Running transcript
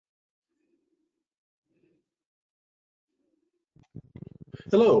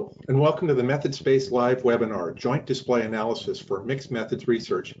Hello, and welcome to the MethodSpace Live webinar, Joint Display Analysis for Mixed Methods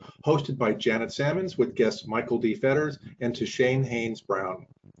Research, hosted by Janet Salmons with guests Michael D. Fetters and Tashane Haynes Brown.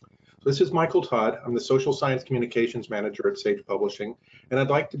 This is Michael Todd. I'm the Social Science Communications Manager at Sage Publishing, and I'd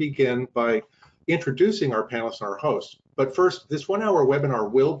like to begin by introducing our panelists and our hosts. But first, this 1-hour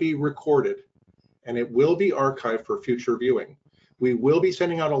webinar will be recorded, and it will be archived for future viewing. We will be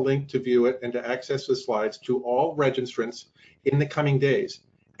sending out a link to view it and to access the slides to all registrants in the coming days.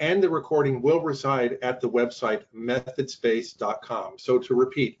 And the recording will reside at the website methodspace.com. So to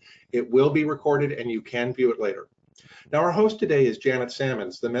repeat, it will be recorded and you can view it later. Now our host today is Janet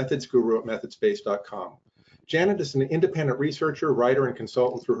Salmons, the methods guru at methodspace.com. Janet is an independent researcher, writer, and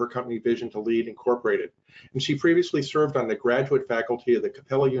consultant through her company Vision to Lead Incorporated, and she previously served on the graduate faculty of the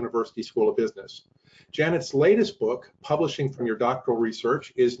Capella University School of Business. Janet's latest book, Publishing from Your Doctoral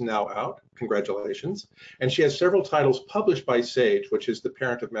Research, is now out. Congratulations. And she has several titles published by Sage, which is the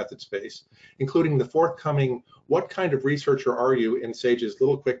parent of MethodSpace, including the forthcoming What Kind of Researcher Are You in Sage's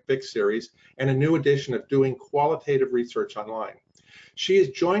Little Quick Fix series, and a new edition of Doing Qualitative Research Online. She is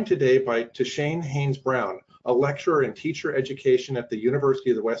joined today by Tashane Haynes Brown, a lecturer in teacher education at the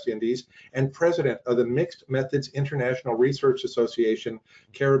University of the West Indies and president of the Mixed Methods International Research Association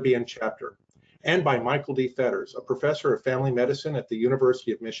Caribbean chapter, and by Michael D. Fetters, a professor of family medicine at the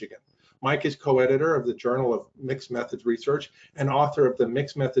University of Michigan. Mike is co-editor of the Journal of Mixed Methods Research and author of the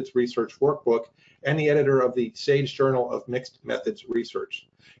Mixed Methods Research Workbook and the editor of the Sage Journal of Mixed Methods Research.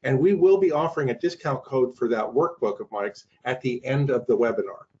 And we will be offering a discount code for that workbook of Mike's at the end of the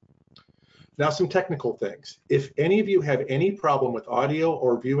webinar. Now, some technical things. If any of you have any problem with audio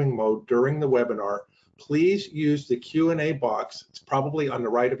or viewing mode during the webinar, please use the Q&A box. It's probably on the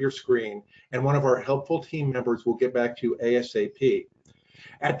right of your screen, and one of our helpful team members will get back to you ASAP.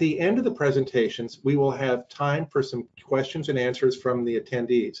 At the end of the presentations, we will have time for some questions and answers from the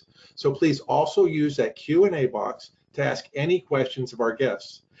attendees. So please also use that Q&A box to ask any questions of our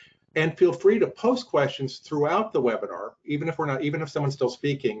guests. And feel free to post questions throughout the webinar, even if someone's still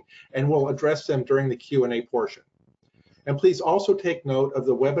speaking, and we'll address them during the Q&A portion. And please also take note of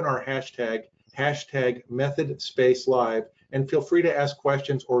the webinar hashtag MethodSpaceLive, and feel free to ask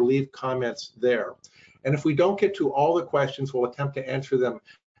questions or leave comments there. And if we don't get to all the questions, we'll attempt to answer them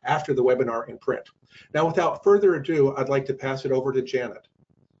after the webinar in print. Now, without further ado, I'd like to pass it over to Janet.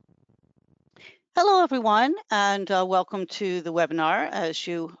 Hello, everyone, and welcome to the webinar. As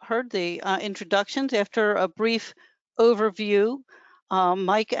you heard the introductions, after a brief overview,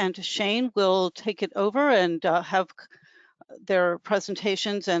 Mike and Tashane will take it over and have their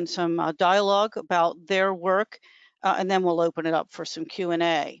presentations and some dialogue about their work, and then we'll open it up for some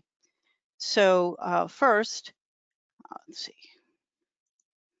Q&A. So first, let's see.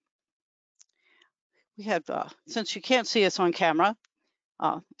 We have, since you can't see us on camera,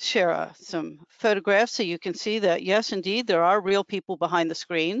 share some photographs so you can see that, yes, indeed, there are real people behind the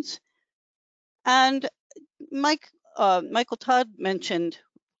screens. And Michael Todd mentioned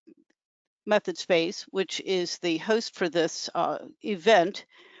MethodSpace, which is the host for this event.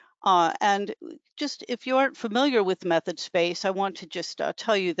 And just if you aren't familiar with MethodSpace, I want to just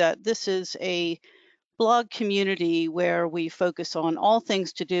tell you that this is a blog community where we focus on all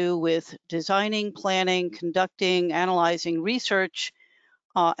things to do with designing, planning, conducting, analyzing research,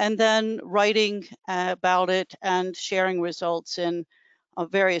 and then writing about it and sharing results in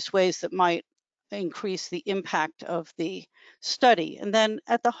various ways that might increase the impact of the study. And then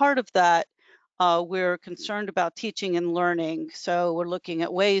at the heart of that, we're concerned about teaching and learning. So we're looking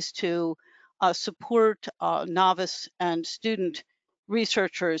at ways to support novice and student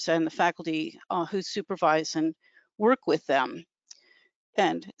researchers and the faculty who supervise and work with them.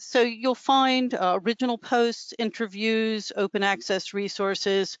 And so you'll find original posts, interviews, open access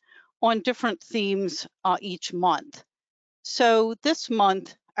resources on different themes each month. So this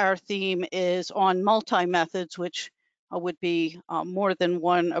month, our theme is on multi-methods, which would be more than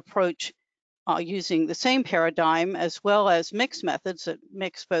one approach using the same paradigm, as well as mixed methods that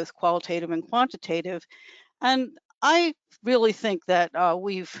mix both qualitative and quantitative. And I really think that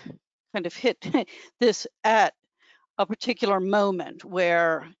we've kind of hit this at a particular moment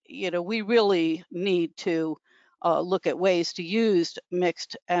where, we really need to look at ways to use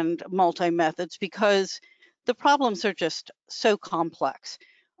mixed and multi-methods, because the problems are just so complex.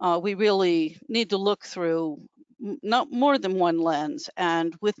 We really need to look through not more than one lens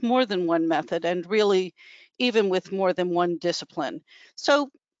and with more than one method, and really even with more than one discipline.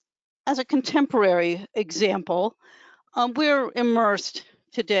 So as a contemporary example, we're immersed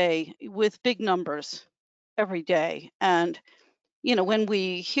today with big numbers every day. And, when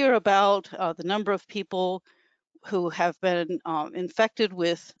we hear about the number of people who have been infected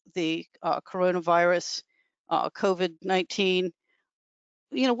with the coronavirus, COVID-19.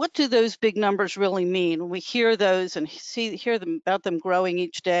 What do those big numbers really mean? When we hear those and hear them about them growing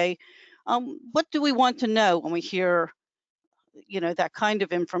each day, what do we want to know when we hear, that kind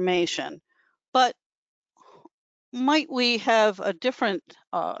of information? But might you have a different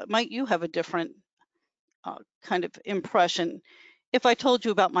kind of impression if I told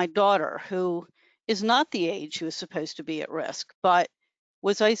you about my daughter, who is not the age she was supposed to be at risk, but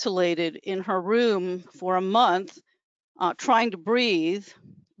was isolated in her room for a month, trying to breathe,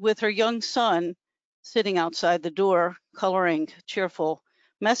 with her young son sitting outside the door, coloring cheerful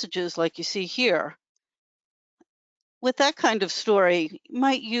messages like you see here. With that kind of story,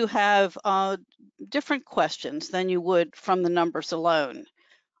 might you have different questions than you would from the numbers alone?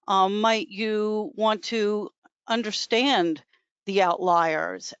 Might you want to understand the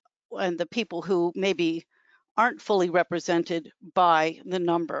outliers and the people who maybe aren't fully represented by the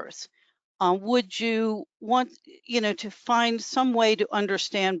numbers? Would you want, to find some way to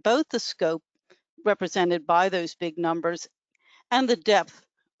understand both the scope represented by those big numbers and the depth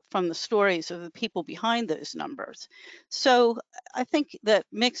from the stories of the people behind those numbers? So I think that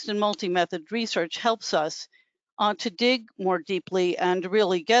mixed and multi-method research helps us to dig more deeply and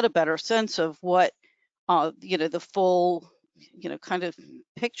really get a better sense of what the full kind of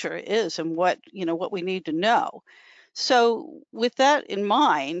picture is, and what we need to know. So with that in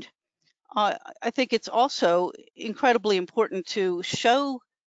mind, I think it's also incredibly important to show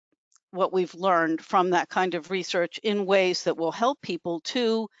what we've learned from that kind of research in ways that will help people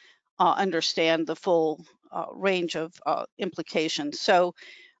to understand the full range of implications. So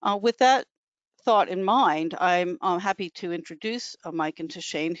with that thought in mind, I'm happy to introduce Mike and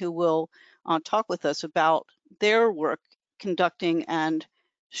Tashane, who will talk with us about their work conducting and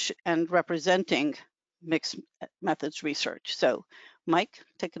representing mixed methods research. So Mike,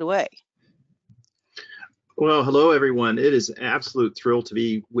 take it away. Well, hello everyone. It is an absolute thrill to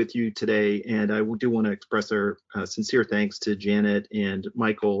be with you today, and I do want to express our sincere thanks to Janet and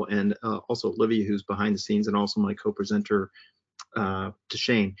Michael, and also Olivia, who's behind the scenes, and also my co-presenter,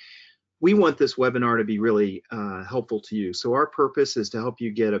 Tashane. We want this webinar to be really helpful to you. So our purpose is to help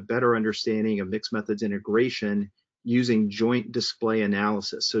you get a better understanding of mixed methods integration using joint display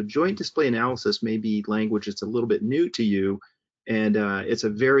analysis. So joint display analysis may be language that's a little bit new to you, and it's a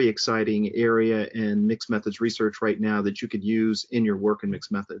very exciting area in mixed methods research right now that you could use in your work in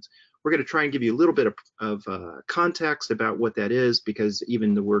mixed methods. We're going to try and give you a little bit of context about what that is, because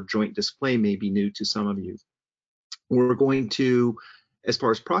even the word joint display may be new to some of you. We're going to, as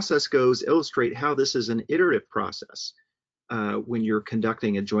far as process goes, illustrate how this is an iterative process when you're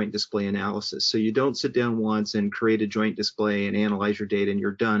conducting a joint display analysis. So you don't sit down once and create a joint display and analyze your data and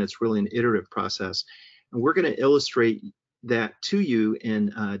you're done. It's really an iterative process. And we're going to illustrate that to you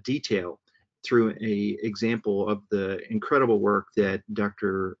in detail through an example of the incredible work that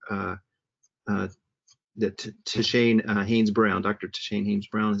Tashane Haynes-Brown, Dr. Tashane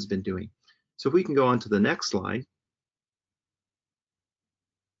Haynes-Brown has been doing. So if we can go on to the next slide.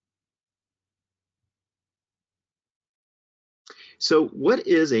 So what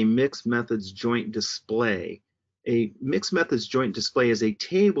is a mixed methods joint display? A mixed methods joint display is a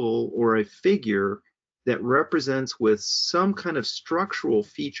table or a figure that represents with some kind of structural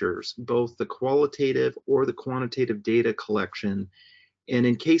features, both the qualitative or the quantitative data collection. And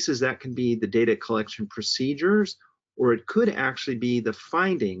in cases that can be the data collection procedures, or it could actually be the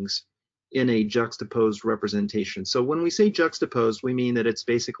findings in a juxtaposed representation. So when we say juxtaposed, we mean that it's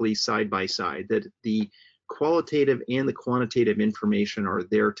basically side by side, that the qualitative and the quantitative information are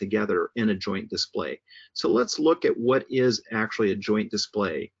there together in a joint display. So let's look at what is actually a joint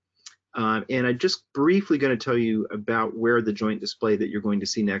display. And I'm just briefly going to tell you about where the joint display that you're going to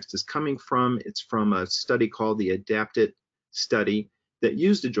see next is coming from. It's from a study called the Adapted study that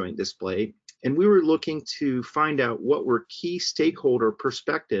used a joint display. And we were looking to find out what were key stakeholder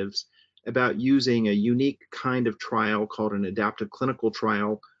perspectives about using a unique kind of trial called an adaptive clinical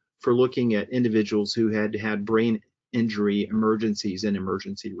trial for looking at individuals who had had brain injury emergencies in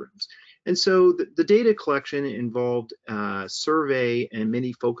emergency rooms. And so the data collection involved survey and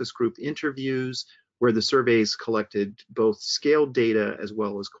many focus group interviews, where the surveys collected both scaled data as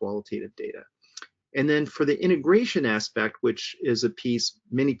well as qualitative data. And then for the integration aspect, which is a piece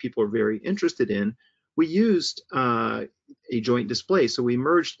many people are very interested in, we used a joint display. So we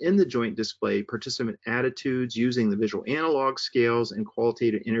merged in the joint display participant attitudes using the visual analog scales and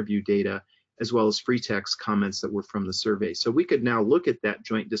qualitative interview data, as well as free text comments that were from the survey. So we could now look at that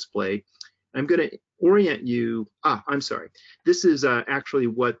joint display I'm going to orient you. I'm sorry. This is actually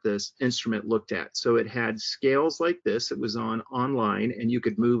what this instrument looked at. So it had scales like this. It was online, and you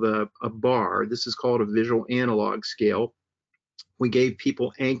could move a bar. This is called a visual analog scale. We gave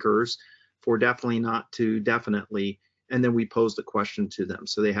people anchors for definitely, not to, definitely, and then we posed a question to them.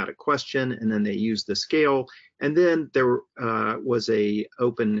 So they had a question, and then they used the scale, and then there was a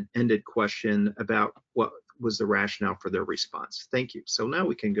open-ended question about what was the rationale for their response. Thank you. So now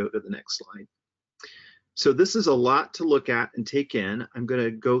we can go to the next slide. So this is a lot to look at and take in. I'm going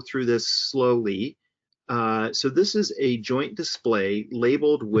to go through this slowly. So this is a joint display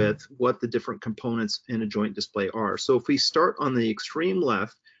labeled with what the different components in a joint display are. So if we start on the extreme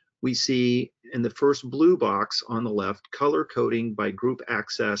left, we see in the first blue box on the left, color coding by group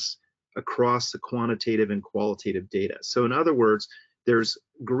access across the quantitative and qualitative data. So in other words, there's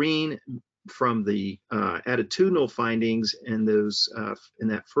green from the attitudinal findings, and those in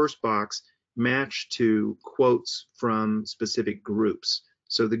that first box match to quotes from specific groups.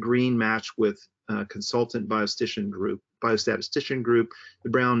 So the green match with consultant biostatistician group, the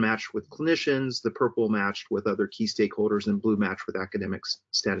brown matched with clinicians, the purple matched with other key stakeholders, and blue matched with academic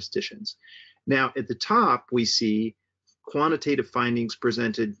statisticians. Now at the top, we see quantitative findings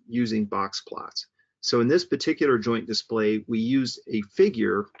presented using box plots. So in this particular joint display, we used a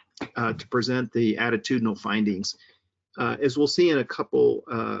figure to present the attitudinal findings. As we'll see in a couple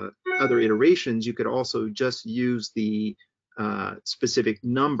other iterations, you could also just use the specific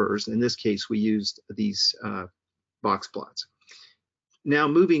numbers. In this case, we used these box plots. Now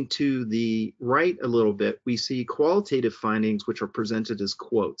moving to the right a little bit, we see qualitative findings which are presented as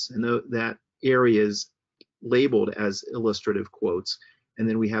quotes, and that area is labeled as illustrative quotes. And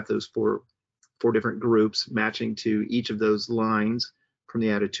then we have those four different groups matching to each of those lines from the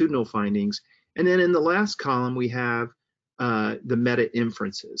attitudinal findings. And then in the last column, we have the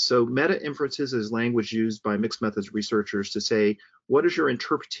meta-inferences. So meta-inferences is language used by mixed methods researchers to say, what is your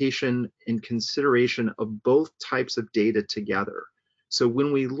interpretation and consideration of both types of data together? So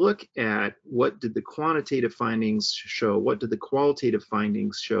when we look at what did the quantitative findings show, what did the qualitative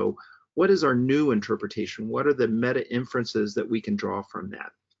findings show, what is our new interpretation? What are the meta-inferences that we can draw from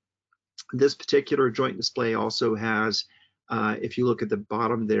that? This particular joint display also has, if you look at the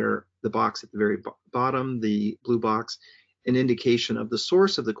bottom there, the box at the very bottom, the blue box, an indication of the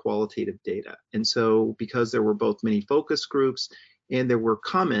source of the qualitative data. And so because there were both many focus groups and there were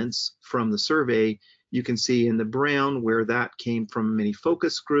comments from the survey, you can see in the brown where that came from many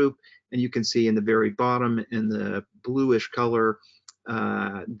focus group, and you can see in the very bottom in the bluish color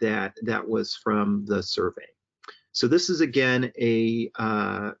that was from the survey. So this is again a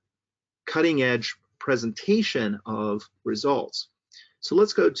cutting edge presentation of results. So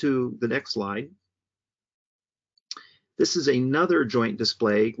let's go to the next slide. This is another joint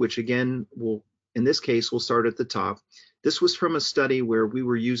display, which again, in this case, we'll start at the top. This was from a study where we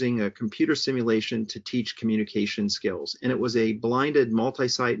were using a computer simulation to teach communication skills, and it was a blinded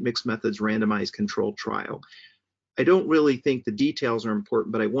multi-site mixed methods randomized controlled trial. I don't really think the details are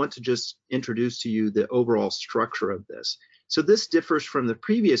important, but I want to just introduce to you the overall structure of this. So this differs from the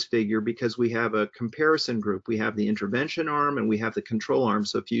previous figure because we have a comparison group. We have the intervention arm and we have the control arm.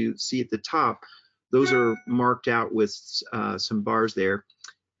 So if you see at the top, those are marked out with some bars there.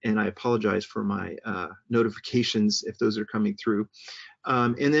 And I apologize for my notifications if those are coming through.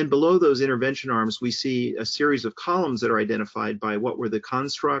 And then below those intervention arms, we see a series of columns that are identified by what were the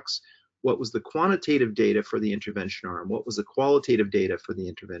constructs, what was the quantitative data for the intervention arm, what was the qualitative data for the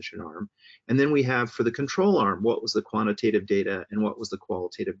intervention arm, and then we have for the control arm, what was the quantitative data and what was the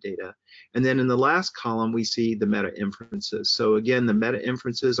qualitative data. And then in the last column, we see the meta-inferences. So again, the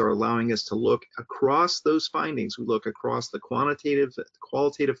meta-inferences are allowing us to look across those findings. We look across the quantitative,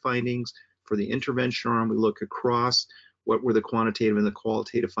 qualitative findings for the intervention arm. We look across what were the quantitative and the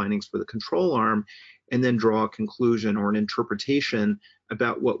qualitative findings for the control arm, and then draw a conclusion or an interpretation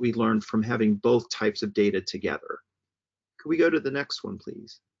about what we learned from having both types of data together. Could we go to the next one,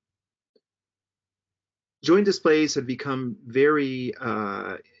 please? Joint displays have become very,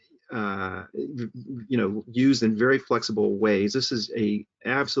 used in very flexible ways. This is a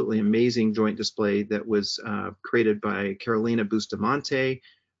absolutely amazing joint display that was created by Carolina Bustamante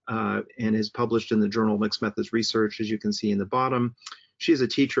and is published in the Journal of Mixed Methods Research, as you can see in the bottom. She is a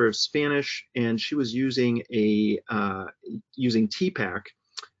teacher of Spanish, and she was using using TPAC,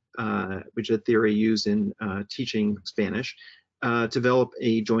 which is a theory used in teaching Spanish, to develop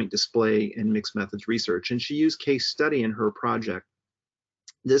a joint display in mixed methods research. And she used case study in her project.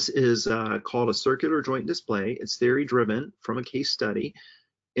 This is called a circular joint display. It's theory driven from a case study.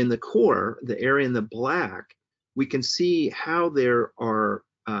 In the core, the area in the black, we can see how there are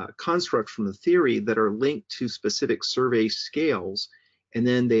constructs from the theory that are linked to specific survey scales, and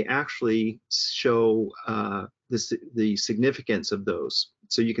then they actually show the significance of those.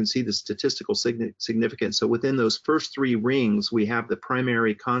 So you can see the statistical significance. So within those first 3 rings, we have the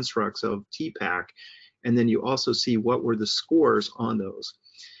primary constructs of TPAC, and then you also see what were the scores on those.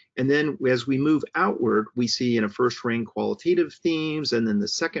 And then as we move outward, we see in a first ring qualitative themes, and then the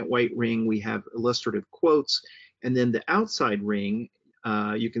second white ring, we have illustrative quotes, and then the outside ring,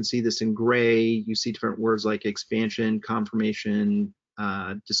 you can see this in gray, you see different words like expansion, confirmation,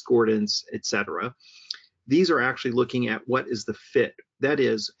 discordance, etc. These are actually looking at what is the fit. That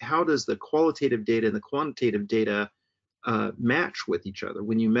is, how does the qualitative data and the quantitative data match with each other?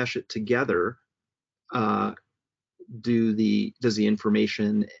 When you mesh it together, does the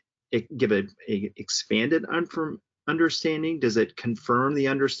information give a expanded understanding? Does it confirm the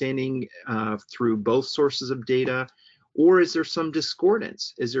understanding through both sources of data? Or is there some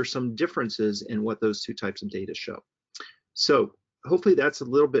discordance? Is there some differences in what those 2 types of data show? So hopefully that's a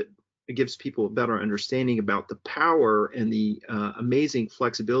little bit, it gives people a better understanding about the power and the amazing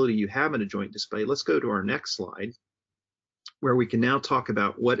flexibility you have in a joint display. Let's go to our next slide, where we can now talk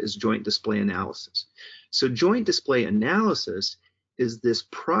about what is joint display analysis. So joint display analysis is this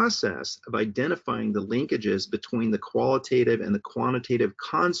process of identifying the linkages between the qualitative and the quantitative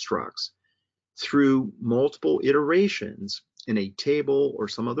constructs through multiple iterations in a table or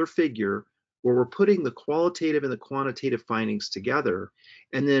some other figure, where we're putting the qualitative and the quantitative findings together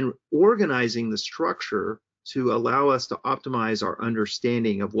and then organizing the structure to allow us to optimize our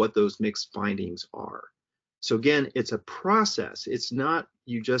understanding of what those mixed findings are. So again, it's a process. It's not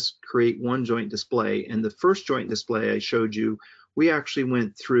you just create one joint display. And the first joint display I showed you, we actually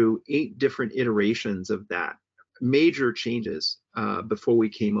went through 8 different iterations of that, major changes before we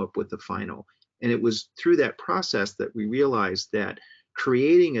came up with the final. And it was through that process that we realized that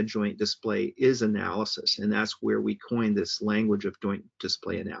creating a joint display is analysis, and that's where we coined this language of joint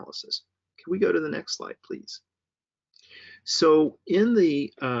display analysis. Can we go to the next slide, please? So in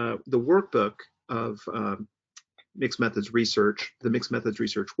the workbook of Mixed Methods Research, the Mixed Methods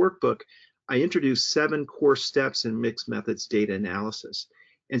Research Workbook, I introduced 7 core steps in mixed methods data analysis.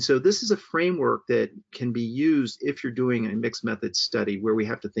 And so this is a framework that can be used if you're doing a mixed methods study, where we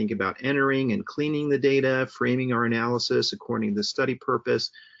have to think about entering and cleaning the data, framing our analysis according to the study purpose.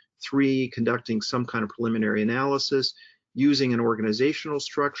 3, conducting some kind of preliminary analysis, using an organizational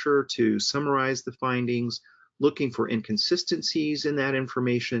structure to summarize the findings, looking for inconsistencies in that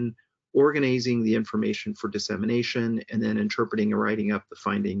information, organizing the information for dissemination, and then interpreting and writing up the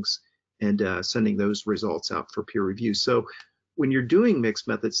findings and sending those results out for peer review. So when you're doing mixed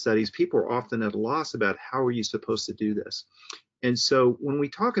method studies, people are often at a loss about how are you supposed to do this. And so when we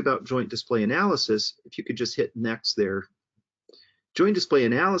talk about joint display analysis, if you could just hit next there, joint display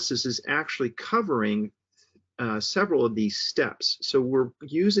analysis is actually covering several of these steps. So we're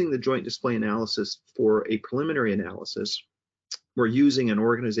using the joint display analysis for a preliminary analysis. We're using an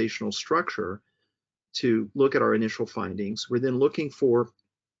organizational structure to look at our initial findings. We're then looking for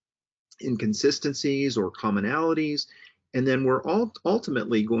inconsistencies or commonalities, and then we're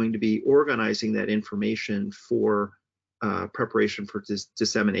ultimately going to be organizing that information for preparation for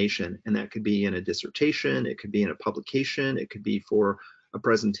dissemination. And that could be in a dissertation, it could be in a publication, it could be for a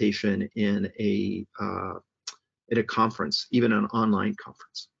presentation in a conference, even an online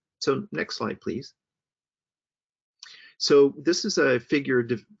conference. So next slide, please. So this is a figure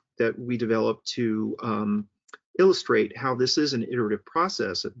that we developed to illustrate how this is an iterative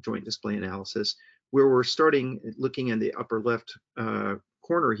process of joint display analysis, where we're starting looking in the upper left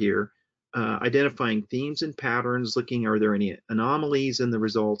corner here, identifying themes and patterns, looking are there any anomalies in the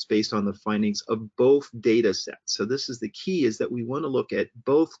results based on the findings of both data sets. So this is the key, is that we want to look at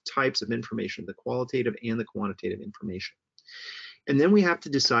both types of information, the qualitative and the quantitative information. And then we have to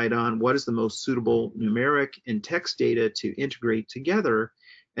decide on what is the most suitable numeric and text data to integrate together.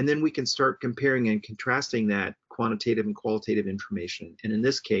 And then we can start comparing and contrasting that quantitative and qualitative information. And in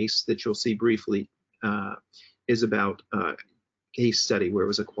this case, that you'll see briefly, is about a case study where it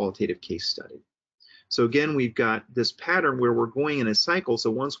was a qualitative case study. So again, we've got this pattern where we're going in a cycle. So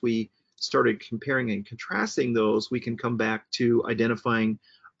once we started comparing and contrasting those, we can come back to identifying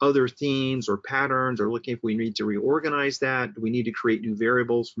other themes or patterns, or looking if we need to reorganize that. Do we need to create new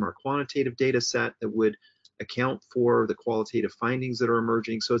variables from our quantitative data set that would account for the qualitative findings that are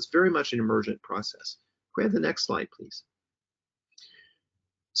emerging? So it's very much an emergent process. Go ahead to the next slide, please.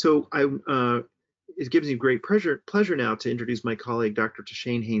 So it gives me great pleasure now to introduce my colleague, Dr.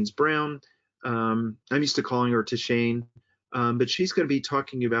 Tashane Haynes Brown. I'm used to calling her Tashane. but she's going to be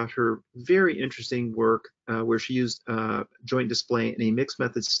talking about her very interesting work where she used joint display in a mixed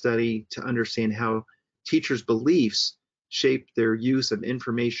method study to understand how teachers' beliefs shape their use of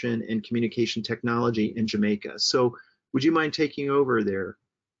information and communication technology in Jamaica. So would you mind taking over there,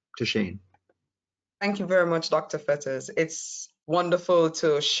 Tashane? Thank you very much, Dr. Fetters. It's wonderful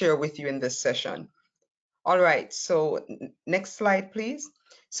to share with you in this session. All right, so next slide, please.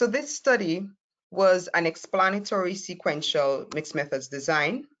 So this study was an explanatory sequential mixed methods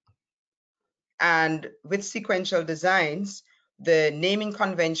design. And with sequential designs, the naming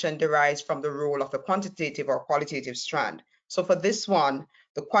convention derives from the role of the quantitative or qualitative strand. So for this one,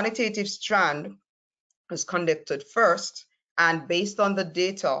 the quantitative strand was conducted first, and based on the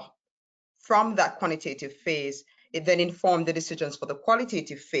data from that quantitative phase, it then informed the decisions for the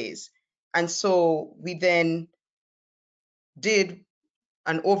qualitative phase. And so we then did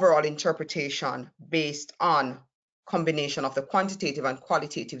an overall interpretation based on combination of the quantitative and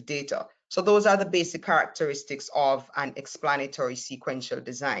qualitative data. So those are the basic characteristics of an explanatory sequential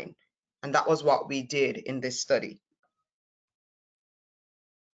design. And that was what we did in this study.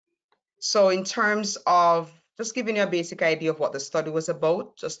 So in terms of just giving you a basic idea of what the study was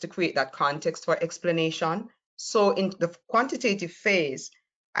about, just to create that context for explanation. So in the quantitative phase,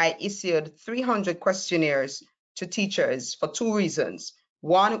 I issued 300 questionnaires to teachers for two reasons.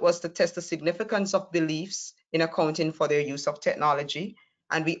 One was to test the significance of beliefs in accounting for their use of technology.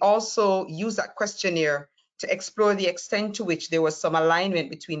 And we also used that questionnaire to explore the extent to which there was some alignment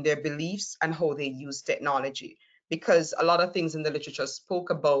between their beliefs and how they use technology. Because a lot of things in the literature spoke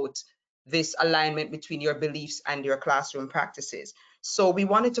about this alignment between your beliefs and your classroom practices. So we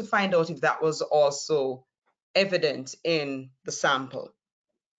wanted to find out if that was also evident in the sample.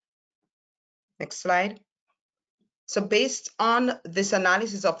 Next slide. So based on this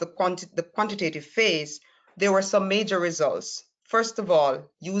analysis of the quantitative phase, there were some major results. First of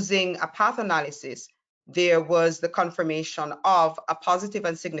all, using a path analysis, there was the confirmation of a positive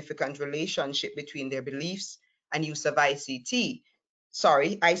and significant relationship between their beliefs and use of ICT.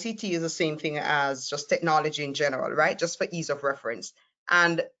 Sorry, ICT is the same thing as just technology in general, right? Just for ease of reference.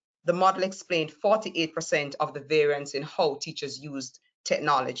 And the model explained 48% of the variance in how teachers used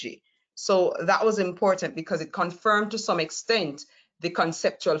technology. So that was important because it confirmed to some extent the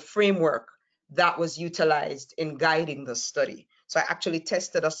conceptual framework that was utilized in guiding the study. So I actually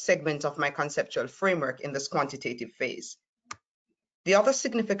tested a segment of my conceptual framework in this quantitative phase. The other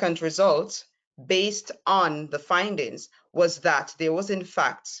significant result based on the findings was that there was in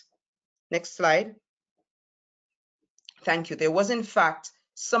fact, next slide. Thank you. There was in fact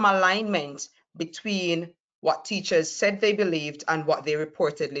some alignment between what teachers said they believed and what they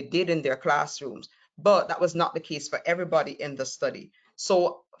reportedly did in their classrooms. But that was not the case for everybody in the study.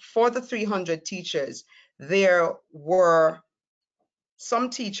 So for the 300 teachers, there were some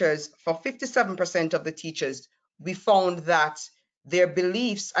teachers, for 57% of the teachers, we found that their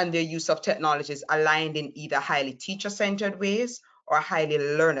beliefs and their use of technologies aligned in either highly teacher-centered ways or highly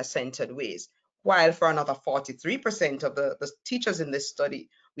learner-centered ways. While for another 43% of the teachers in this study,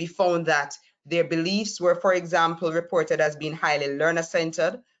 we found that their beliefs were, for example, reported as being highly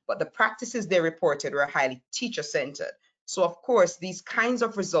learner-centered, but the practices they reported were highly teacher-centered. So of course, these kinds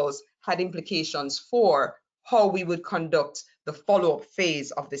of results had implications for how we would conduct the follow-up phase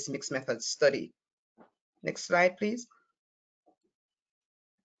of this mixed methods study. Next slide, please.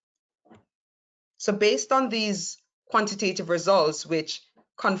 So based on these quantitative results, which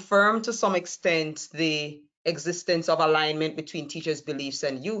confirm to some extent the existence of alignment between teachers' beliefs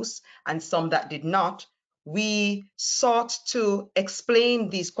and use, and some that did not, we sought to explain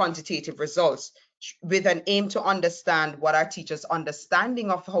these quantitative results with an aim to understand what our teachers' understanding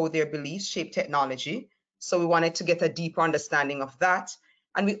of how their beliefs shape technology. So we wanted to get a deeper understanding of that.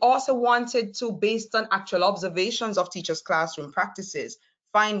 And we also wanted to, based on actual observations of teachers' classroom practices,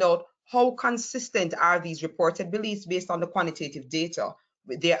 find out how consistent are these reported beliefs based on the quantitative data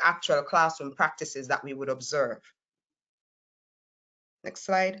with their actual classroom practices that we would observe. Next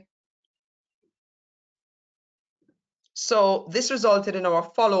slide. So this resulted in our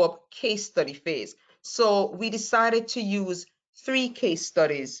follow-up case study phase. So we decided to use 3 case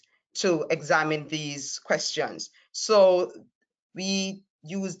studies to examine these questions. So we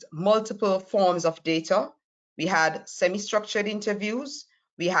used multiple forms of data. We had semi-structured interviews.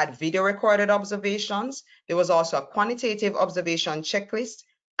 We had video recorded observations. There was also a quantitative observation checklist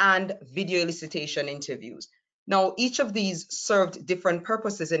and video elicitation interviews. Now, each of these served different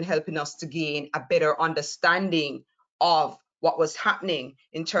purposes in helping us to gain a better understanding of what was happening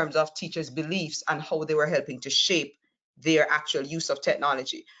in terms of teachers' beliefs and how they were helping to shape their actual use of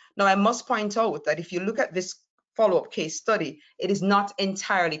technology. Now, I must point out that if you look at this follow-up case study, it is not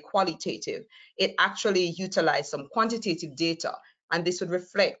entirely qualitative. It actually utilized some quantitative data, and this would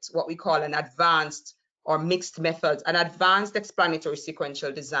reflect what we call an advanced or mixed methods, an advanced explanatory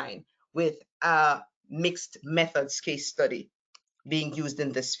sequential design with a mixed methods case study being used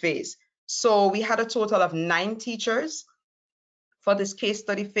in this phase. So we had a total of 9 teachers for this case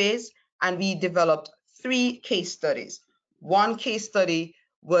study phase, and we developed 3 case studies. One case study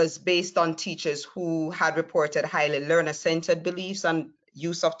was based on teachers who had reported highly learner-centered beliefs and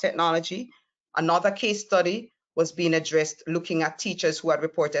use of technology. Another case study was being addressed looking at teachers who had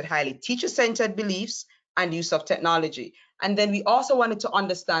reported highly teacher-centered beliefs and use of technology. And then we also wanted to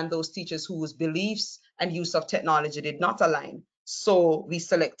understand those teachers whose beliefs and use of technology did not align. So we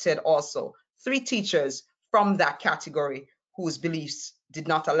selected also 3 teachers from that category whose beliefs did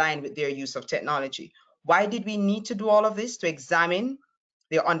not align with their use of technology. Why did we need to do all of this? To examine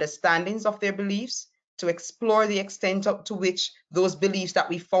their understandings of their beliefs, to explore the extent to which those beliefs that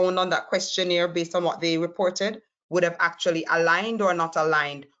we found on that questionnaire based on what they reported would have actually aligned or not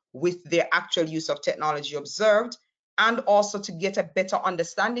aligned with their actual use of technology observed, and also to get a better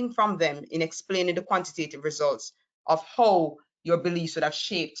understanding from them in explaining the quantitative results of how your beliefs would have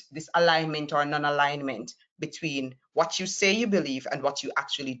shaped this alignment or non-alignment between what you say you believe and what you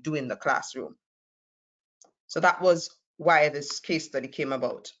actually do in the classroom. So that was why this case study came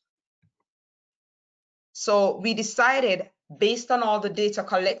about. So we decided, based on all the data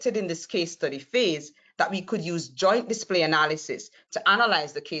collected in this case study phase, that we could use joint display analysis to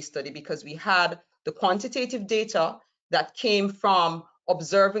analyze the case study, because we had the quantitative data that came from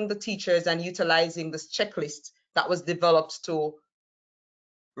observing the teachers and utilizing this checklist that was developed to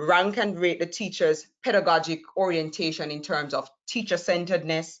rank and rate the teachers' pedagogic orientation in terms of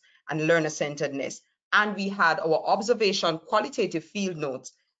teacher-centeredness and learner-centeredness. And we had our observation qualitative field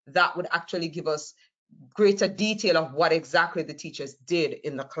notes that would actually give us greater detail of what exactly the teachers did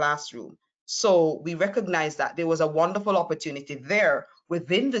in the classroom. So we recognized that there was a wonderful opportunity there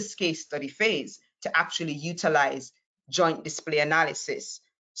within this case study phase to actually utilize joint display analysis.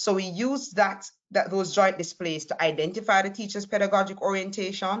 So we used those joint displays to identify the teacher's pedagogic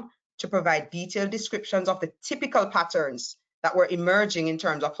orientation, to provide detailed descriptions of the typical patterns that were emerging in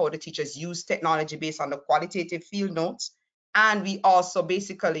terms of how the teachers use technology based on the qualitative field notes. And we also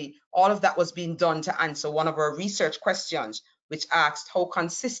basically, all of that was being done to answer one of our research questions, which asked how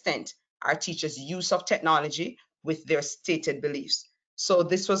consistent are teachers' use of technology with their stated beliefs. So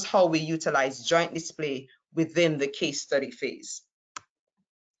this was how we utilized joint display within the case study phase.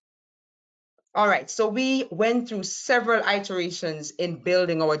 All right, so we went through several iterations in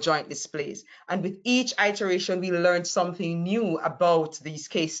building our joint displays. And with each iteration, we learned something new about these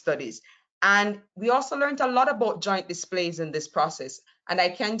case studies. And we also learned a lot about joint displays in this process. And I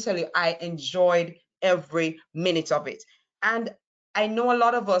can tell you, I enjoyed every minute of it. And I know a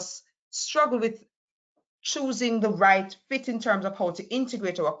lot of us struggle with choosing the right fit in terms of how to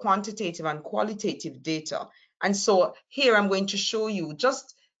integrate our quantitative and qualitative data. And so here I'm going to show you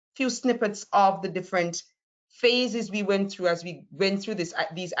just few snippets of the different phases we went through as we went through these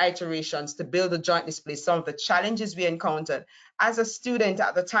iterations to build a joint display, some of the challenges we encountered. As a student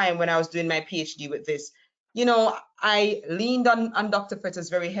at the time when I was doing my PhD with this, you know, I leaned on Dr. Fetters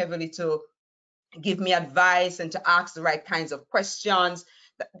very heavily to give me advice and to ask the right kinds of questions.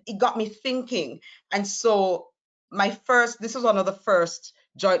 It got me thinking. And so this was one of the first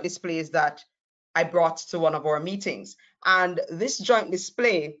joint displays that I brought to one of our meetings. And this joint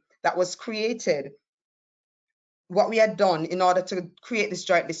display that was created, what we had done in order to create this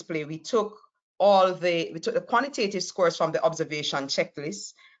joint display, we took the quantitative scores from the observation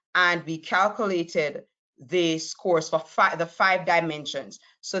checklist, and we calculated the scores for the 5 dimensions.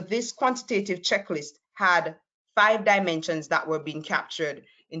 So this quantitative checklist had 5 dimensions that were being captured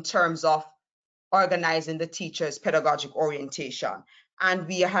in terms of organizing the teacher's pedagogic orientation. And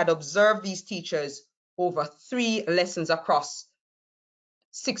we had observed these teachers over 3 lessons across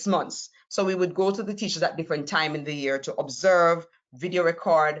 6 months. So we would go to the teachers at different times in the year to observe, video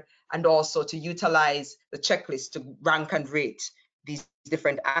record, and also to utilize the checklist to rank and rate these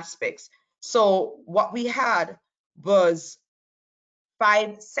different aspects. So what we had was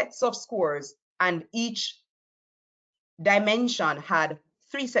 5 sets of scores, and each dimension had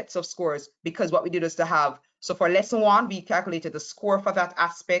 3 sets of scores, because what we did was to have, so for lesson 1, we calculated the score for that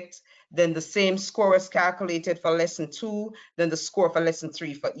aspect, then the same score was calculated for lesson 2, then the score for lesson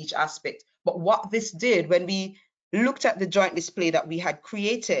 3 for each aspect. But what this did, when we looked at the joint display that we had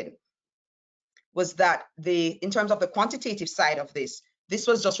created, was that in terms of the quantitative side of this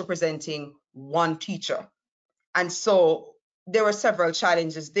was just representing one teacher. And so there were several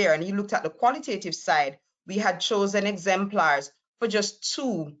challenges there. And you looked at the qualitative side, we had chosen exemplars for just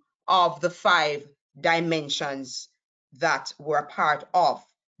 2 of the 5 dimensions that were part of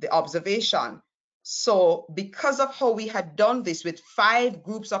the observation. So because of how we had done this with 5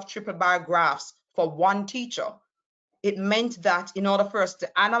 groups of triple bar graphs for 1 teacher, it meant that in order for us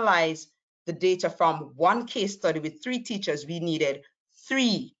to analyze the data from 1 case study with 3 teachers, we needed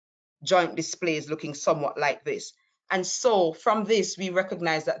 3 joint displays looking somewhat like this. And so from this, we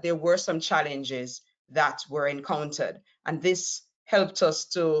recognized that there were some challenges that were encountered. And this helped us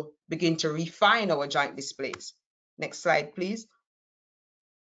to begin to refine our joint displays. Next slide, please.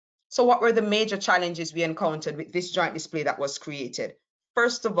 So what were the major challenges we encountered with this joint display that was created?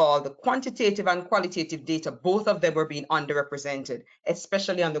 First of all, the quantitative and qualitative data, both of them were being underrepresented,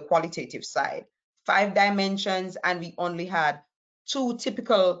 especially on the qualitative side. 5 dimensions, and we only had 2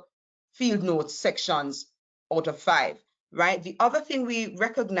 typical field notes sections out of 5, right? The other thing we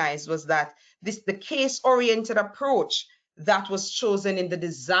recognized was that the case-oriented approach that was chosen in the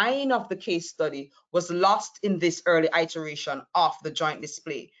design of the case study was lost in this early iteration of the joint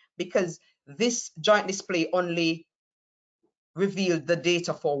display, because this joint display only revealed the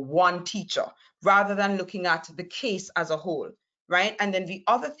data for 1 teacher rather than looking at the case as a whole, right? And then the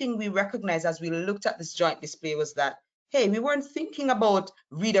other thing we recognized as we looked at this joint display was that, hey, we weren't thinking about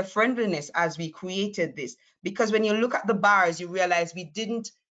reader friendliness as we created this, because when you look at the bars, you realize we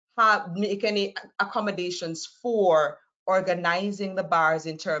didn't make any accommodations for organizing the bars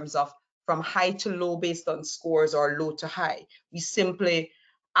in terms of from high to low based on scores or low to high. We simply,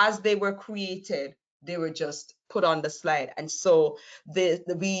 as they were created, they were just put on the slide. And so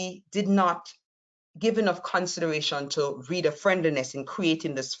we did not give enough consideration to reader friendliness in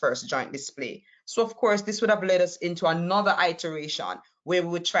creating this first joint display. So of course, this would have led us into another iteration where we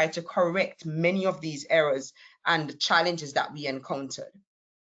would try to correct many of these errors and challenges that we encountered.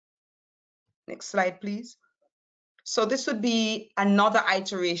 Next slide, please. So this would be another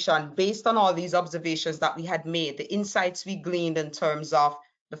iteration based on all these observations that we had made, the insights we gleaned in terms of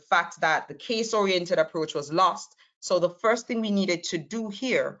the fact that the case-oriented approach was lost. So the first thing we needed to do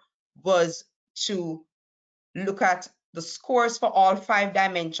here was to look at the scores for all 5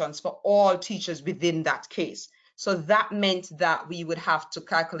 dimensions for all teachers within that case. So that meant that we would have to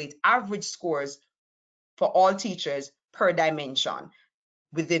calculate average scores for all teachers per dimension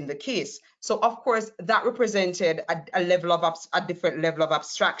within the case. So of course, that represented a different level of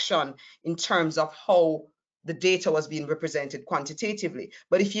abstraction in terms of how the data was being represented quantitatively.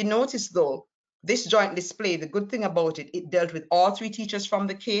 But if you notice though, this joint display, the good thing about it, it dealt with all 3 teachers from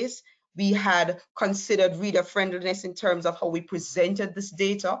the case. We had considered reader friendliness in terms of how we presented this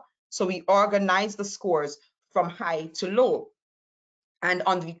data. So we organized the scores from high to low. And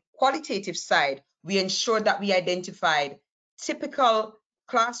on the qualitative side, we ensured that we identified typical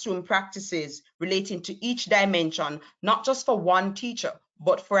classroom practices relating to each dimension, not just for 1 teacher,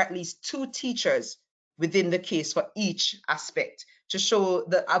 but for at least 2 teachers within the case for each aspect, to show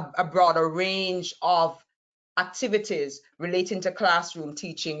a broader range of activities relating to classroom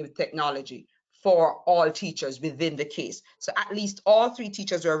teaching with technology for all teachers within the case. So at least all 3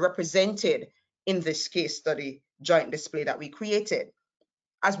 teachers were represented in this case study joint display that we created.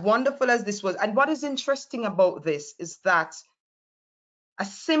 As wonderful as this was, and what is interesting about this is that a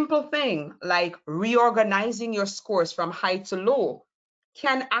simple thing like reorganizing your scores from high to low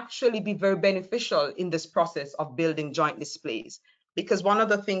can actually be very beneficial in this process of building joint displays. Because one of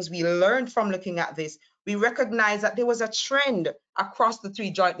the things we learned from looking at this, we recognized that there was a trend across the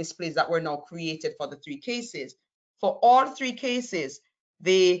 3 joint displays that were now created for the 3 cases. For all 3 cases,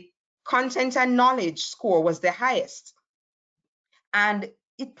 the content and knowledge score was the highest. And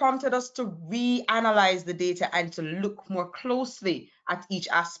it prompted us to reanalyze the data and to look more closely at each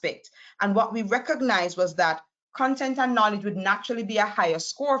aspect. And what we recognized was that content and knowledge would naturally be a higher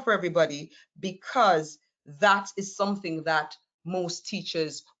score for everybody, because that is something that most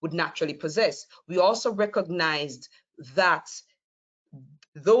teachers would naturally possess. We also recognized that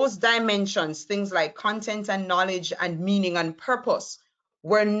those dimensions, things like content and knowledge and meaning and purpose,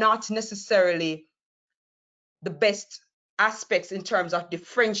 were not necessarily the best aspects in terms of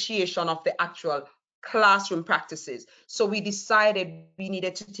differentiation of the actual classroom practices. So we decided we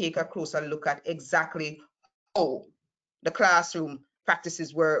needed to take a closer look at exactly how the classroom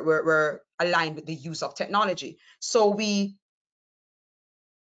practices were aligned with the use of technology. So we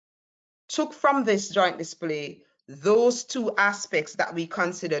took from this joint display those 2 aspects that we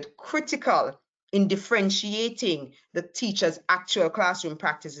considered critical in differentiating the teacher's actual classroom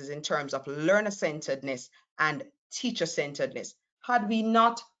practices in terms of learner-centeredness and teacher-centeredness. Had we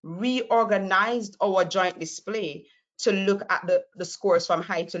not reorganized our joint display to look at the scores from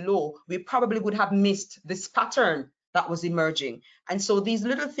high to low, we probably would have missed this pattern that was emerging. And so these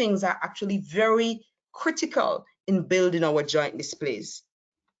little things are actually very critical in building our joint displays.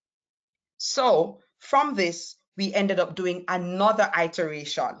 So from this, we ended up doing another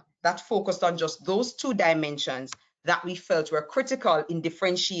iteration that focused on just those two dimensions that we felt were critical in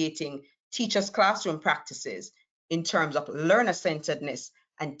differentiating teachers' classroom practices in terms of learner-centeredness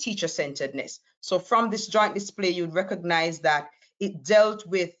and teacher-centeredness. So from this joint display, you'd recognize that it dealt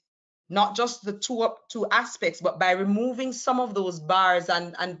with not just the two aspects, but by removing some of those bars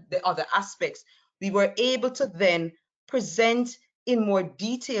and the other aspects, we were able to then present in more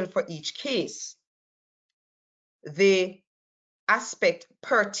detail for each case the aspect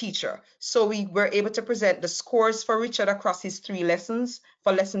per teacher. So we were able to present the scores for Richard across his 3 lessons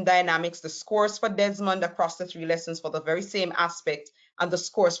for lesson dynamics, the scores for Desmond across the 3 lessons for the very same aspect, and the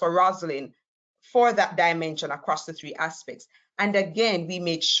scores for Rosalind for that dimension across the 3 aspects. And again, we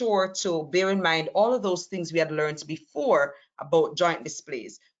made sure to bear in mind all of those things we had learned before about joint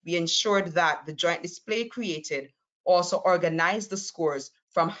displays. We ensured that the joint display created also organized the scores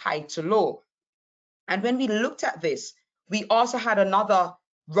from high to low. And when we looked at this, we also had another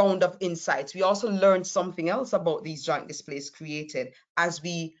round of insights. We also learned something else about these joint displays created as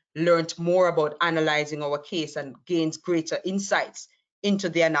we learned more about analyzing our case and gained greater insights into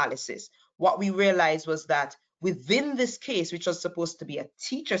the analysis. What we realized was that within this case, which was supposed to be a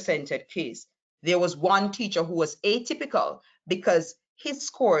teacher-centered case, there was one teacher who was atypical because his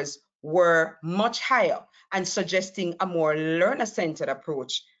scores were much higher and suggesting a more learner-centered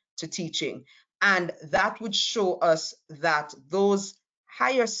approach to teaching. And that would show us that those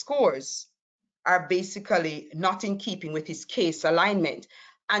higher scores are basically not in keeping with his case alignment.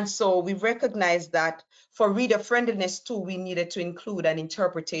 And so we recognized that for reader friendliness too, we needed to include an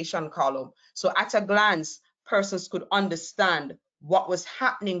interpretation column. So at a glance, persons could understand what was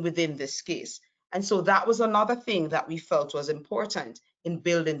happening within this case. And so that was another thing that we felt was important in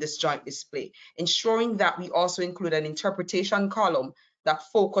building this joint display, ensuring that we also include an interpretation column that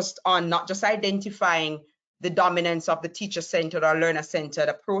focused on not just identifying the dominance of the teacher-centered or learner-centered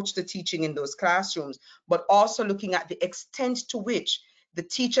approach to teaching in those classrooms, but also looking at the extent to which the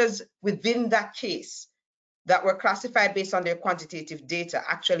teachers within that case that were classified based on their quantitative data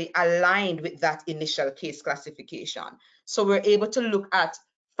actually aligned with that initial case classification. So we're able to look at,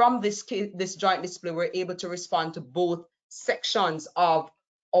 from this joint display, we're able to respond to both sections of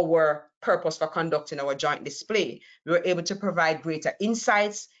our purpose for conducting our joint display. We were able to provide greater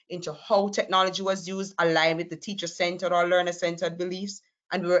insights into how technology was used, aligned with the teacher-centered or learner-centered beliefs,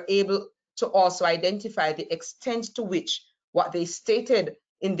 and we were able to also identify the extent to which what they stated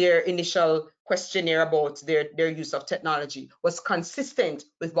in their initial questionnaire about their use of technology was consistent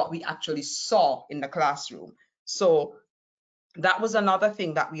with what we actually saw in the classroom. So that was another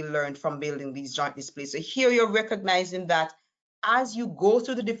thing that we learned from building these joint displays. So here you're recognizing that as you go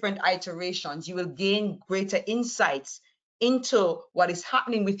through the different iterations, you will gain greater insights into what is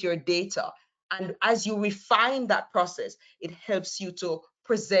happening with your data. And as you refine that process, it helps you to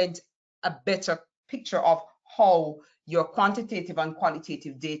present a better picture of how your quantitative and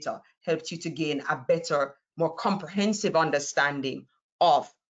qualitative data helps you to gain a better, more comprehensive understanding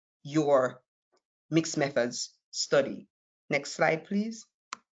of your mixed methods study. Next slide, please.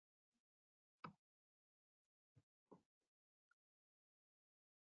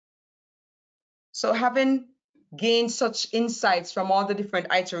 So having gained such insights from all the different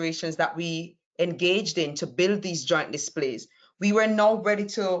iterations that we engaged in to build these joint displays, we were now ready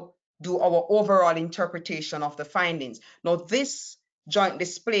to do our overall interpretation of the findings. Now, this joint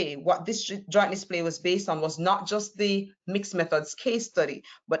display, what this joint display was based on was not just the mixed methods case study,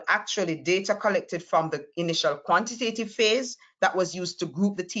 but actually data collected from the initial quantitative phase that was used to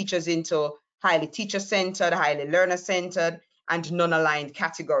group the teachers into highly teacher-centered, highly learner-centered, and non-aligned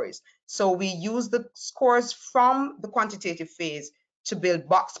categories. So we use the scores from the quantitative phase to build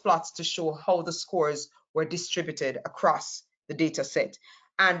box plots to show how the scores were distributed across the data set.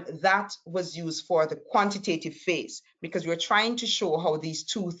 And that was used for the quantitative phase because we're trying to show how these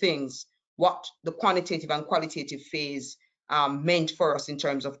two things, what the quantitative and qualitative phase meant for us in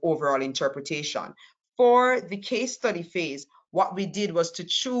terms of overall interpretation. For the case study phase, what we did was to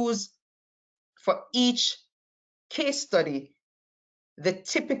choose for each case study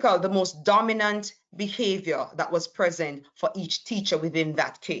the most dominant behavior that was present for each teacher within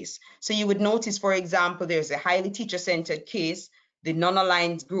that case. So you would notice, for example, there's a highly teacher-centered case, the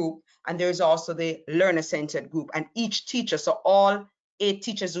non-aligned group, and there's also the learner-centered group. And each teacher, so all 8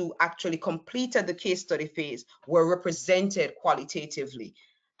 teachers who actually completed the case study phase were represented qualitatively.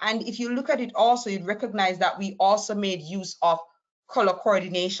 And if you look at it also, you'd recognize that we also made use of color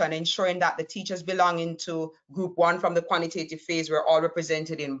coordination, ensuring that the teachers belonging to group 1 from the quantitative phase were all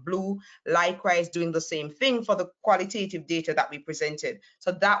represented in blue. Likewise, doing the same thing for the qualitative data that we presented.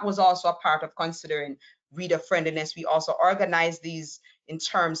 So that was also a part of considering reader friendliness. We also organized these in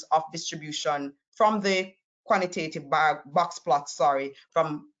terms of distribution from the quantitative box plot,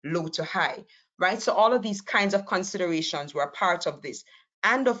 from low to high, right? So all of these kinds of considerations were part of this.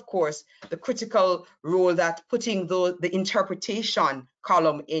 And of course, the critical role that putting the interpretation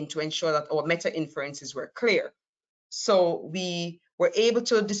column in to ensure that our meta inferences were clear. So we were able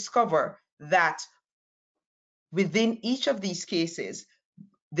to discover that within each of these cases,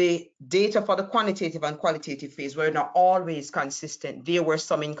 the data for the quantitative and qualitative phase were not always consistent. There were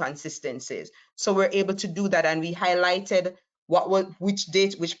some inconsistencies. So we're able to do that, and we highlighted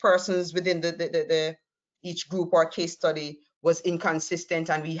which persons within each group or case study was inconsistent,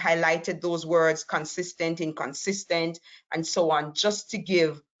 and we highlighted those words: consistent, inconsistent, and so on, just to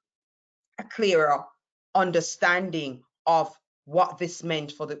give a clearer understanding of what this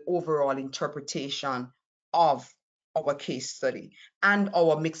meant for the overall interpretation of our case study and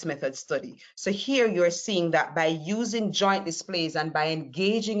our mixed method study. So here you're seeing that by using joint displays and by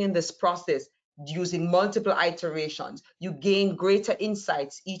engaging in this process using multiple iterations, you gain greater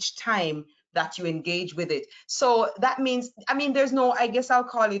insights each time that you engage with it. So that means, there's no, I guess I'll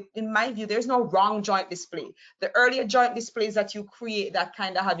call it, in my view, there's no wrong joint display. The earlier joint displays that you create that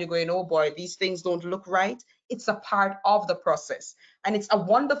kind of have you going, oh boy, these things don't look right, it's a part of the process. And it's a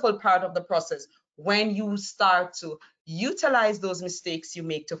wonderful part of the process when you start to utilize those mistakes you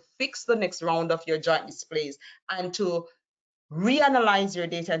make to fix the next round of your joint displays and to reanalyze your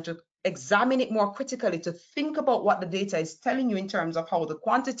data and to examine it more critically, to think about what the data is telling you in terms of how the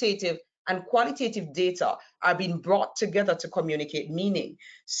quantitative and qualitative data are being brought together to communicate meaning.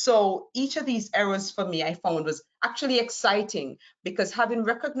 So each of these errors for me, I found was actually exciting, because having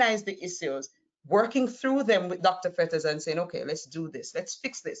recognized the issues, working through them with Dr. Fetters and saying, okay, let's do this, let's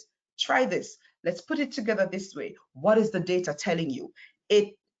fix this, try this, let's put it together this way. What is the data telling you?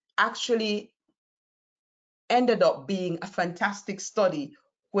 It actually ended up being a fantastic study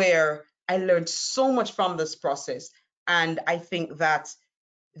where I learned so much from this process. And I think that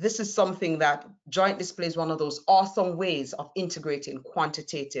this is something that joint display is one of those awesome ways of integrating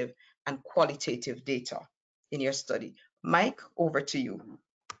quantitative and qualitative data in your study. Mike, over to you.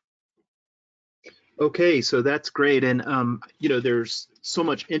 Okay, so that's great. And, there's so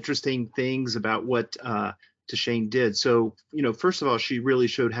much interesting things about what Tashane did. So, first of all, she really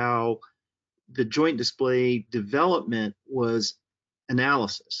showed how the joint display development was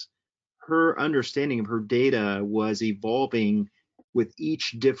analysis. Her understanding of her data was evolving with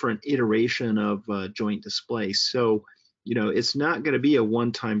each different iteration of joint display. So, it's not going to be a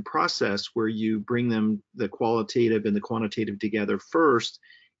one-time process where you bring them, the qualitative and the quantitative, together first,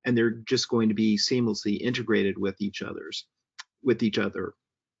 and they're just going to be seamlessly integrated with each other.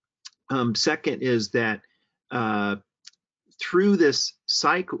 Second is that through this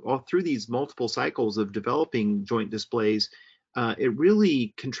cycle, through these multiple cycles of developing joint displays, it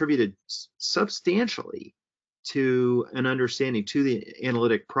really contributed substantially to an understanding, to the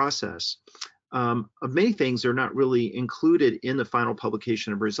analytic process of many things that are not really included in the final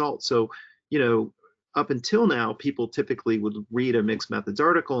publication of results. So, up until now, people typically would read a mixed methods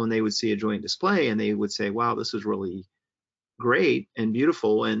article and they would see a joint display and they would say, wow, this is really great and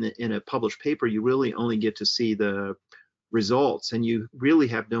beautiful. And in a published paper, you really only get to see the results, and you really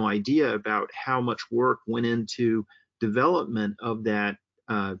have no idea about how much work went into development of that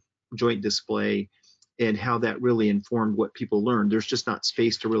joint display and how that really informed what people learned. There's just not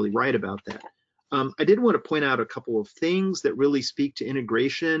space to really write about that. I did want to point out a couple of things that really speak to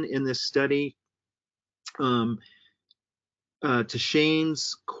integration in this study.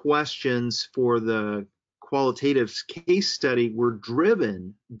 Tashane's questions for the qualitative case study were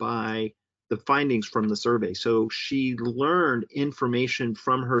driven by the findings from the survey. So she learned information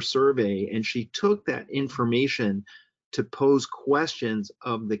from her survey and she took that information to pose questions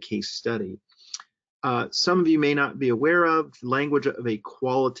of the case study. Some of you may not be aware of language of a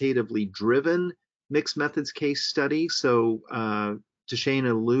qualitatively driven mixed methods case study. So Tashane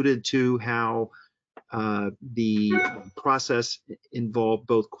alluded to how the process involved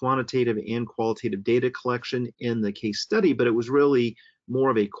both quantitative and qualitative data collection in the case study, but it was really more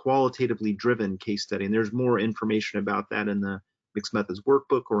of a qualitatively driven case study. And there's more information about that in the mixed methods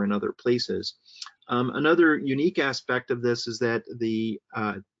workbook or in other places. Another unique aspect of this is that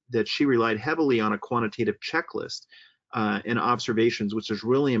that she relied heavily on a quantitative checklist and observations, which is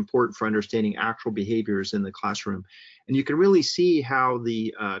really important for understanding actual behaviors in the classroom. And you can really see how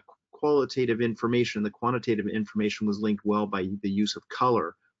the qualitative information, the quantitative information was linked well by the use of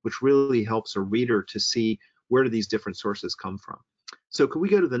color, which really helps a reader to see where do these different sources come from. So could we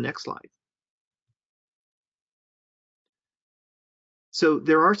go to the next slide? So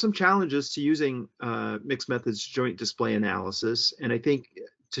there are some challenges to using mixed methods joint display analysis, and I think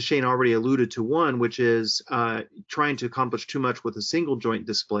Tashane already alluded to one, which is trying to accomplish too much with a single joint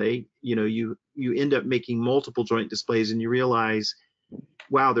display. You know, you end up making multiple joint displays, and you realize,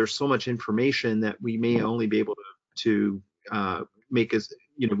 wow, there's so much information that we may only be able to make as,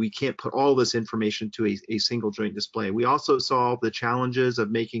 you know, we can't put all this information to a single joint display. We also saw the challenges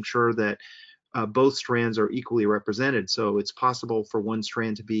of making sure that both strands are equally represented. So it's possible for one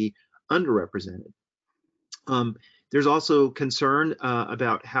strand to be underrepresented. There's also concern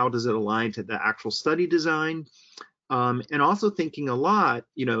about how does it align to the actual study design, and also thinking a lot,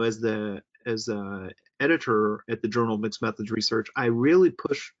 you know, as the editor at the Journal of Mixed Methods Research, I really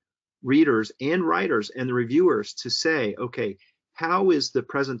push readers and writers and the reviewers to say, okay, how is the